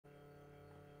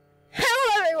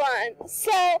on.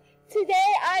 So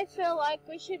today I feel like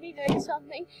we should be doing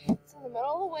something. It's in the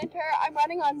middle of winter. I'm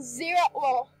running on zero.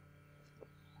 Well,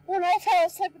 when I fell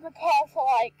asleep in the car for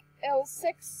like it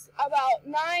was about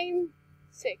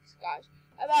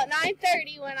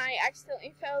 9:30 when I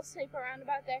accidentally fell asleep around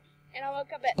about there, and I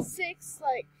woke up at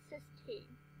 6:15.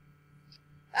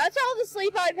 That's all the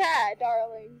sleep I've had,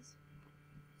 darlings.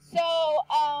 So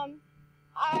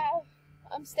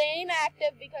I'm staying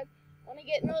active because when I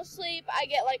get no sleep, I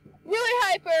get like really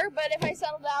hyper. But if I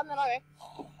settle down, then I'll.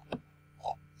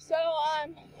 So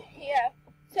yeah.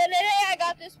 So today I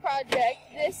got this project.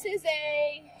 This is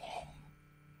a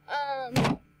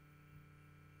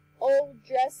old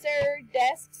dresser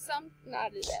desk.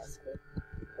 Not a desk,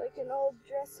 like an old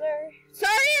dresser.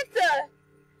 Sorry if the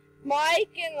mic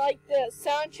and like the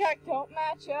soundtrack don't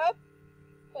match up,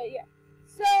 but yeah.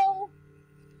 So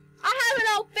I have an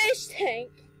old fish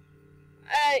tank.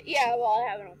 Yeah, well, I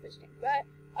have an old fish tank, but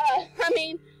I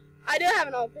mean, I do have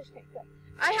an old fish tank, but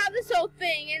I have this old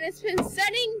thing, and it's been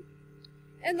sitting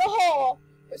in the hole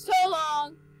for so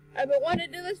long. I've been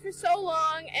wanting to do this for so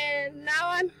long, and now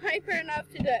I'm hyper enough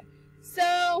to do it.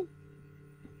 So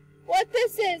what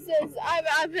this is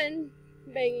I've been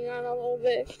banging on a little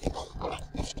bit.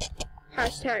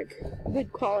 Hashtag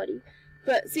good quality.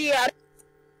 But see, I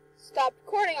stopped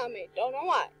recording on me. Don't know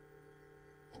why.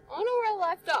 I don't know where I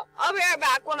left off. I'll be right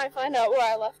back when I find out where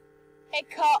I left. Hey,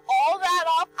 cut all that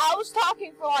off. I was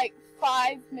talking for like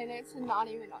 5 minutes and not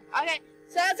even on. Okay,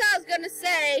 so that's what I was gonna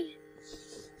say.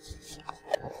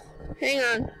 Hang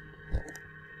on.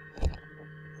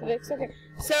 It's okay.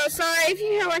 So sorry if you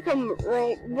hear like a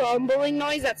rumbling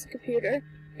noise. That's the computer.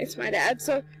 It's my dad.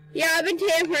 So yeah, I've been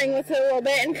tampering with it a little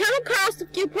bit and come across a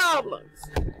few problems.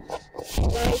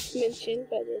 Like mentioned,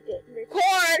 but it didn't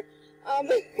record.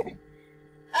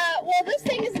 Well, this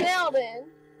thing is nailed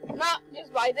in, not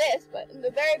just by this, but in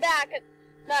the very back. It's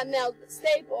not nailed with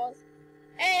staples.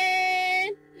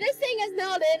 And this thing is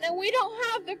nailed in, and we don't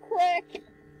have the correct.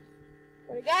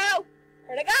 Where'd it go?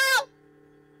 Where'd it go?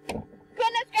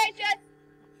 Goodness gracious!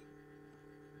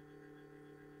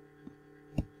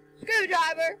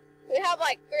 Screwdriver. We have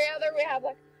like 3 other. We have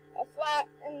like a flat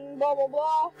and blah blah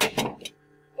blah.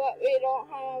 But we don't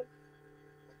have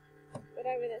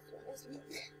whatever this one is.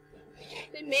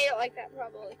 They made it like that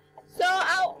probably. So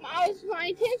my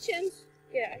intentions.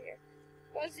 Get out of here.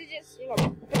 Was to just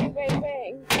bang bang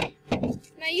bang.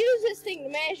 And I use this thing to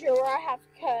measure where I have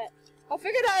to cut. I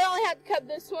figured I only had to cut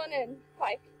this one and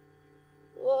like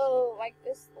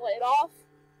this lid off.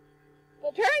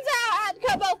 But it turns out I had to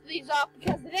cut both of these off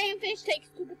because the damn fish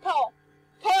tank's super tall.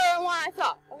 Taller than what I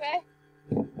thought, okay?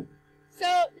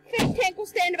 So the fish tank will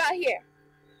stand about here.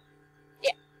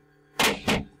 Yeah.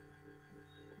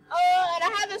 And I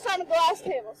have this on a glass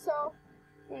table, so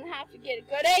I'm gonna have to get a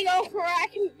good angle where I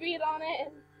can beat on it.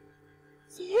 And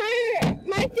so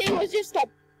my thing was just to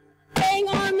bang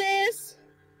on this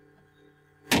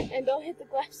and don't hit the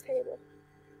glass table.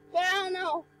 But I don't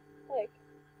know, like,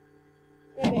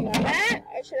 should I bang on that,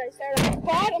 or should I start at the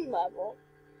bottom level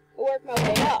and work my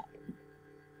way up?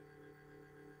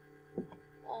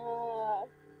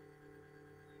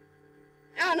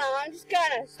 I don't know, I'm just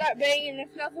gonna start banging.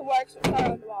 If nothing works, we'll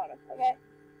start on the bottom, okay?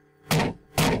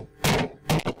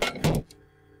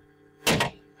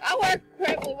 That worked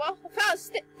perfectly well. I found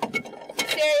is it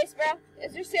serious, bro?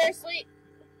 Is there seriously?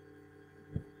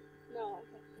 No,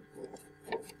 okay.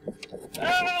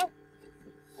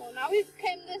 Well, now we've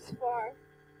came this far.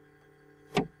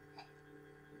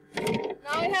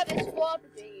 Now we have this floppy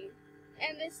thingy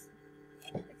and this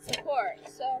support.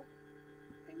 So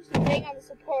I'm just gonna bang on the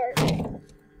support.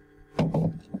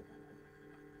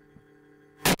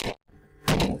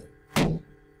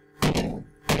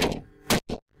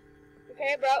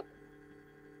 Okay, bro.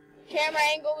 Camera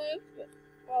angle moved, but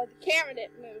well, the camera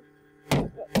didn't move.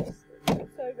 But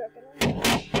so broken.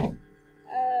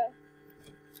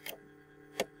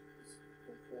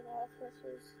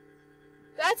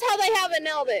 That's how they have it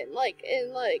nailed in, like,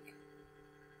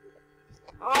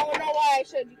 I don't know why I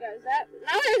showed you guys that.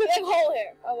 Now there's a big hole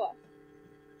here. Oh well.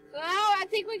 So now I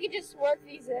think we can just work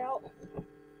these out.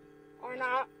 Or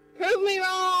not. Prove me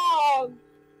wrong!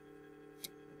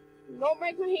 Don't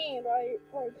break my hand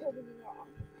while you're proving me wrong.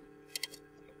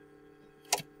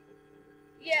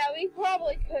 Yeah, we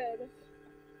probably could.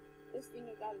 This thing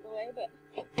is out of the way, but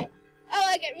I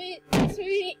like it. So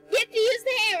we get to use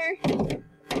the hammer.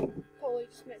 Totally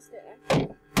just missed it.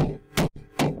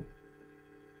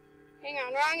 Hang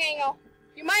on, wrong angle.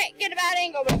 You might get a bad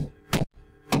angle, but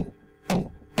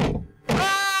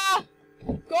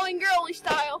going girly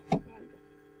style.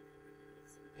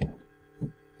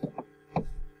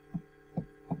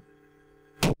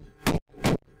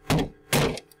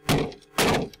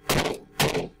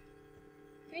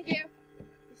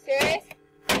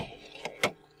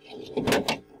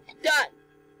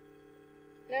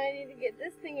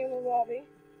 spinning in the lobby.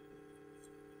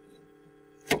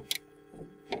 There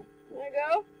you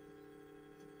go.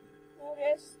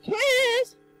 Notice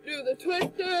twist. Do the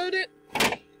twisted it.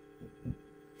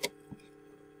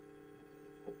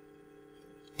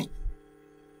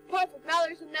 Perfect. Now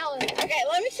there's a nail in it. Okay,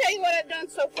 let me show you what I've done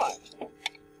so far.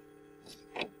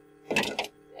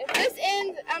 If this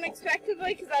ends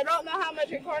unexpectedly, because I don't know how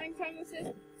much recording time this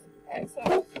is. Alright,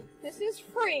 so this is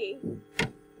free.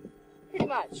 Pretty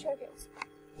much. Okay.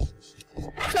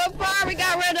 So far, we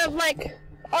got rid of, like,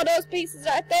 all those pieces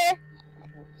right there.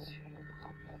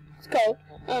 It's cold.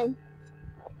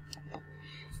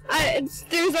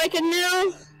 There's like a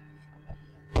new.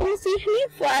 Let's see. I need a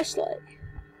flashlight.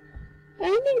 I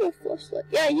don't need a flashlight.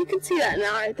 Yeah, you can see that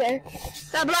now, right there.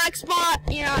 That black spot.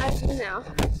 You know, I see now.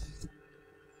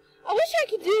 I wish I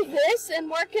could do this and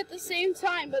work at the same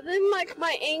time, but then like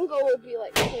my angle would be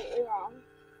like completely wrong.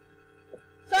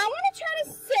 So I want to try to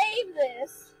save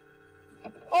this,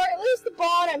 or at least the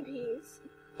bottom piece.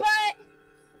 But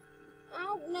I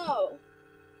don't know.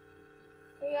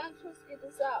 Maybe I'm supposed to get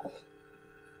this out.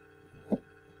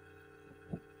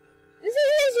 This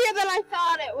is easier than I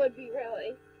thought it would be,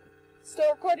 really.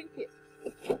 Still recording piece.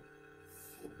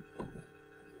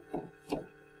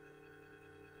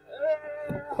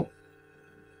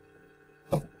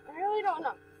 I really don't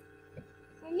know.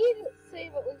 I need to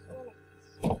save at least one of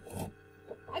these.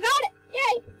 I got it!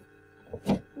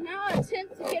 Yay! Now I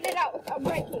attempt to get it out without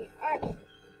breaking it. Alright.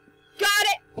 Got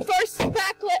it! First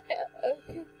backlit.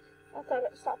 Okay. I thought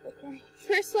it stopped recording.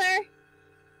 First layer.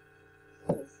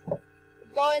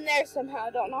 Go in there somehow. I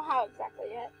don't know how exactly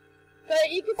yet. But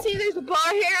you can see there's a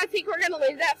bar here. I think we're going to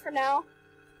leave that for now.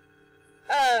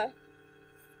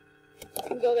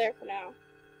 Can go there for now.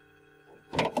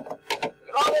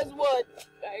 All this wood.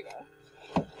 There you go.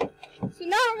 So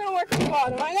now we're going to work on the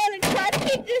bottom. I'm going to try to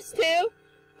keep this too.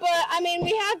 But, I mean,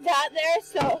 we have that there,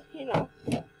 so, you know,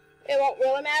 it won't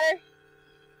really matter.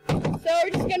 So we're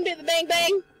just going to do the bang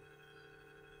bang.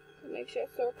 Make sure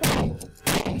it's so recording.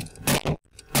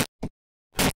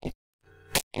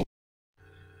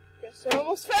 Just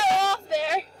almost fell off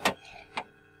there.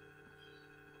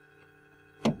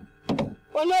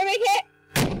 One more big hit.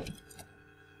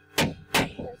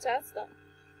 That's done.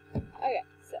 Okay,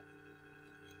 so.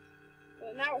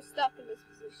 Well, now we're stuck in this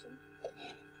position.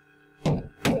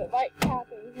 Do a light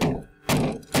tapping here.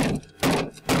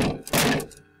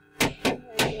 Get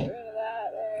rid of that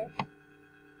there.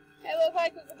 It looks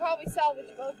like we could probably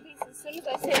salvage both pieces. As soon as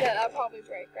I say that, that'll probably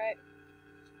break, right?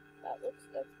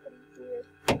 That's pretty weird.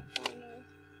 I don't know.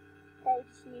 Probably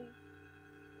just me.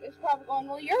 It's probably going,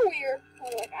 well, you're weird.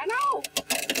 I'm like, I know.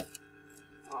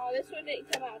 Oh, this one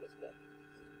didn't come out as good.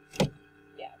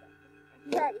 Yeah, I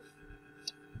can try to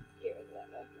get rid of that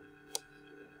though.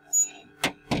 So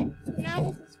now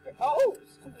this is for, oh,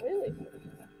 it's completely free.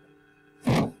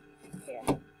 Here.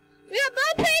 We got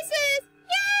both pieces!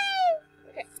 Yay!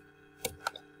 Okay.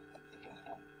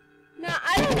 Now,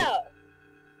 I don't know.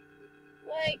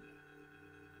 Like,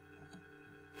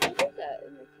 what is that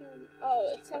in the camera? Oh,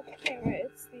 it's not the camera,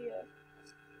 it's the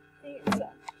thing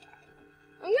itself.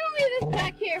 I'm gonna leave this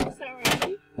back here for some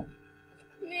reason.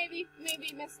 Maybe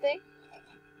mistake.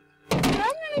 But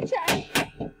I'm gonna try.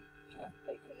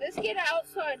 Like, can this get out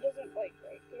so it doesn't like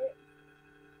break it?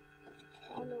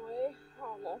 On the way? I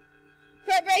don't know.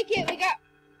 If I break it, we got.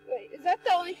 Wait, is that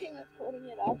the only thing that's holding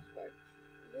it up?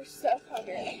 There's stuff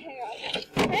under it.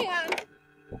 Hang on.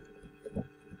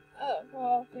 Oh,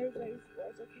 well, there's those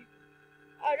boards. Okay.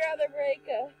 I'd rather break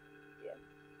a. Yeah.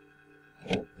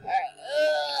 Alright.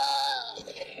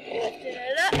 Lifting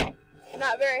it up.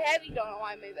 Not very heavy. Don't know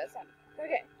why I made that sound.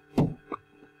 Okay.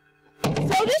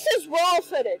 So this is raw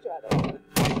footage, by the way.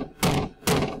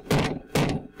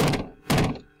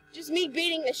 Just me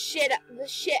beating the shit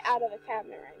out of a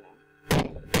cabinet right now.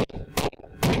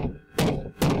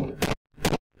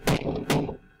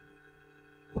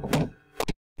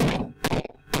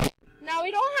 Now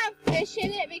we don't have fish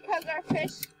in it because our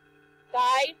fish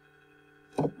died.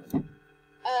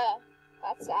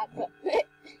 That's sad, but they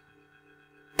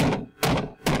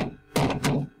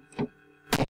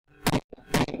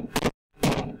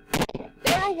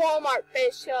were Walmart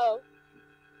fish, so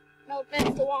no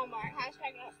offense to Walmart.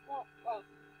 Hashtag not smart. Well,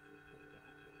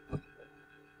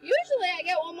 usually I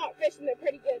get Walmart fish and they're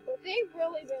pretty good, but they've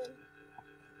really been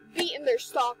beating their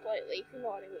stock lately, if you know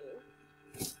what I mean.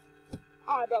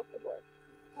 Oh, I broke the board.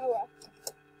 Oh well.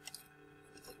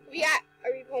 We got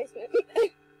a replacement.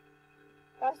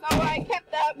 That's not why I kept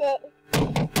that, but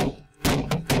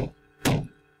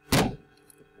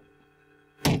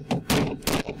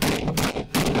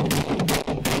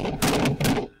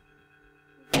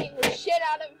beating the shit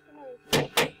out of it for no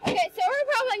reason. Okay, so we're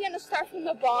probably going to start from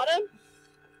the bottom.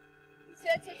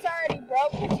 Since it's already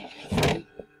broke, as you can see,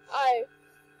 I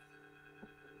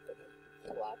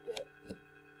flopped it.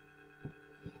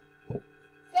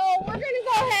 So we're going to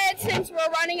go ahead, since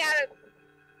we're running out of,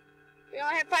 we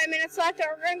only have 5 minutes left, and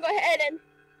we're going to go ahead and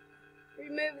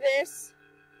remove this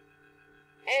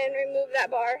and remove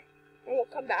that bar, and we'll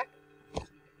come back.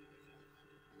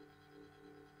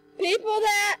 People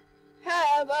that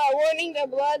have warning to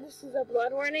blood, this is a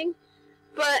blood warning,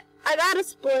 but I got a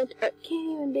splinter. I can't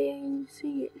even dang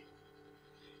see it.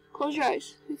 Close your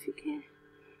eyes if you can.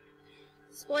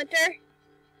 Splinter.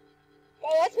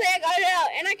 Well, luckily I got it out,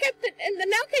 and I kept it, and the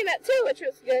nail came out too, which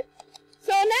was good.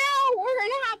 So now we're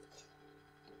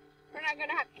not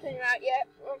gonna have to clean it out yet.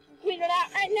 We're gonna clean it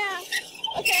out right now.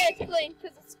 Okay, it's clean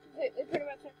because it's completely pretty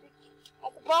much empty.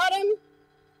 At the bottom.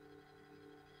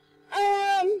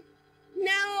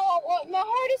 Now the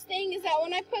hardest thing is that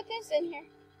when I put this in here.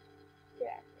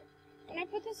 Yeah. When I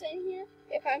put this in here,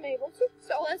 if I'm able to.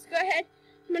 So let's go ahead.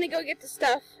 I'm gonna go get the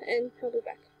stuff, and I'll be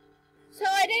back. So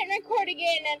I didn't record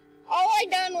again, and all I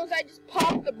done was I just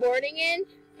popped the boarding in,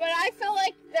 but I feel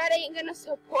like that ain't gonna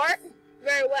support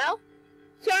very well.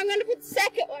 So I'm gonna put the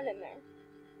second one in there.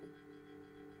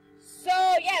 So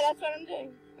yeah, that's what I'm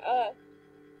doing.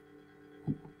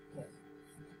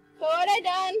 So what I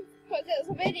done was it was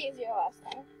a bit easier last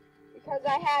time because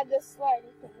I had this sliding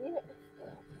thing.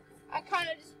 I kind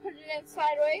of just put it in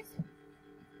sideways,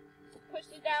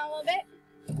 pushed it down a little bit,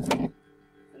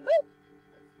 and boop!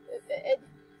 It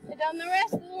done the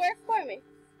rest of the work for me.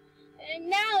 And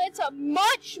now it's a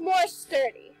much more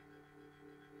sturdy.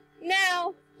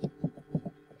 Now,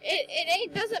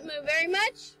 it doesn't move very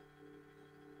much.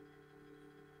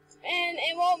 And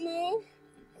it won't move.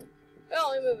 It'll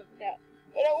only move like that.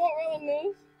 But it won't really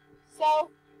move. So,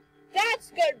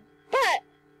 that's good. But,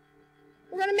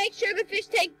 we're going to make sure the fish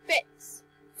tank fits.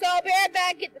 So, I'll be right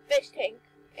back, get the fish tank.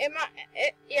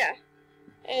 Yeah.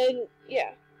 And,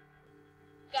 yeah.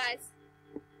 Guys,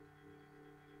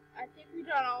 I think we've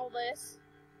done all this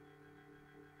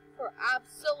for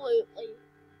absolutely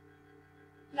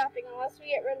nothing unless we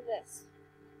get rid of this.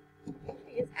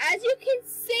 Because as you can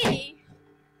see,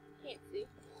 can't see.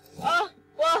 Oh,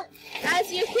 well,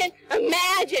 as you can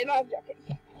imagine, I'm joking.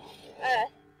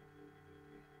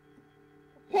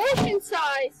 Portion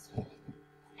size,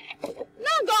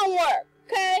 not gonna work,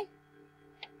 okay?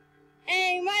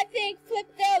 And you might think, flip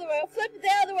it the other way. Flip it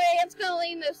the other way, it's gonna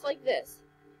lean this like this.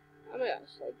 Oh my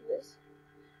gosh, like this.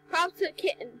 Props to a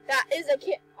kitten. That is a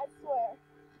kitten, I swear.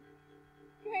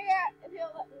 Come here, if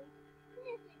you'll let me. Come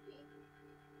here, CP.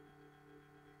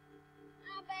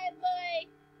 Oh, bad boy.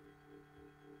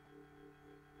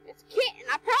 It's a kitten,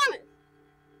 I promise.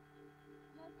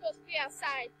 I'm not supposed to be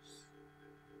outside.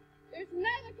 There's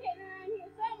another kitten around here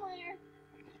somewhere.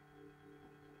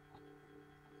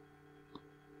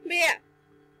 But yeah,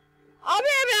 I'll be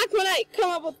right back when I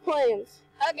come up with plans.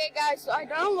 Okay guys, so I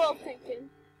done a little thinking.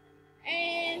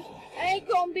 And I ain't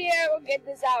gonna be able to get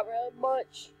this out real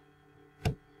much.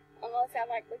 Unless I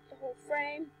like the whole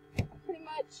frame, pretty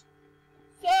much.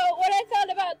 So what I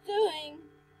thought about doing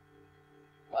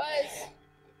was,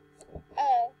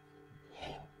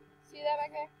 see that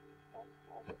back there?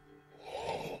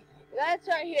 That's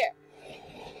right here.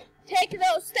 Taking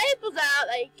those staples out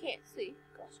that you can't see.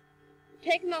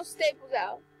 Taking those staples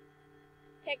out.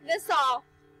 Take this off.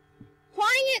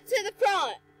 Applying it to the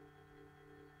front.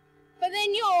 But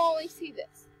then you'll only see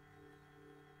this.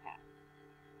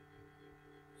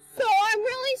 So I'm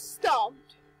really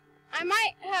stumped. I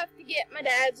might have to get my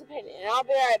dad's opinion. I'll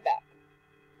be right back.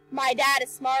 My dad is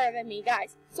smarter than me,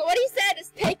 guys. So what he said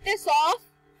is take this off,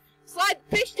 slide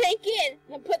the fish tank in, and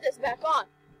then put this back on.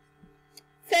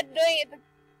 Instead of doing it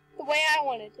the way I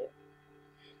wanted to.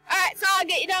 Alright, so I'll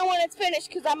get you done when it's finished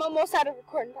because I'm almost out of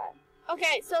recording time.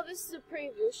 Okay, so this is a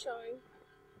preview showing.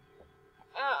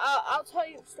 I'll tell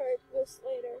you the story to this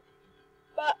later.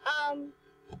 But,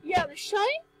 yeah, the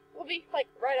shine will be, like,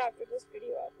 right after this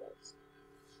video uploads.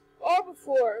 Or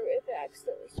before, if it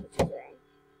accidentally switches around.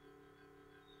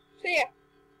 So, yeah.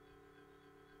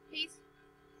 Peace.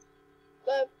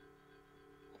 Love.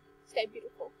 Stay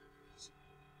beautiful.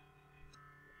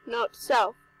 Note to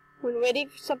self. When waiting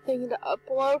for something to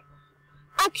upload,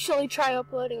 actually try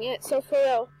uploading it. So for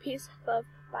real, peace, love,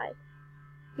 bye.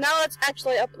 Now let's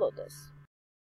actually upload this.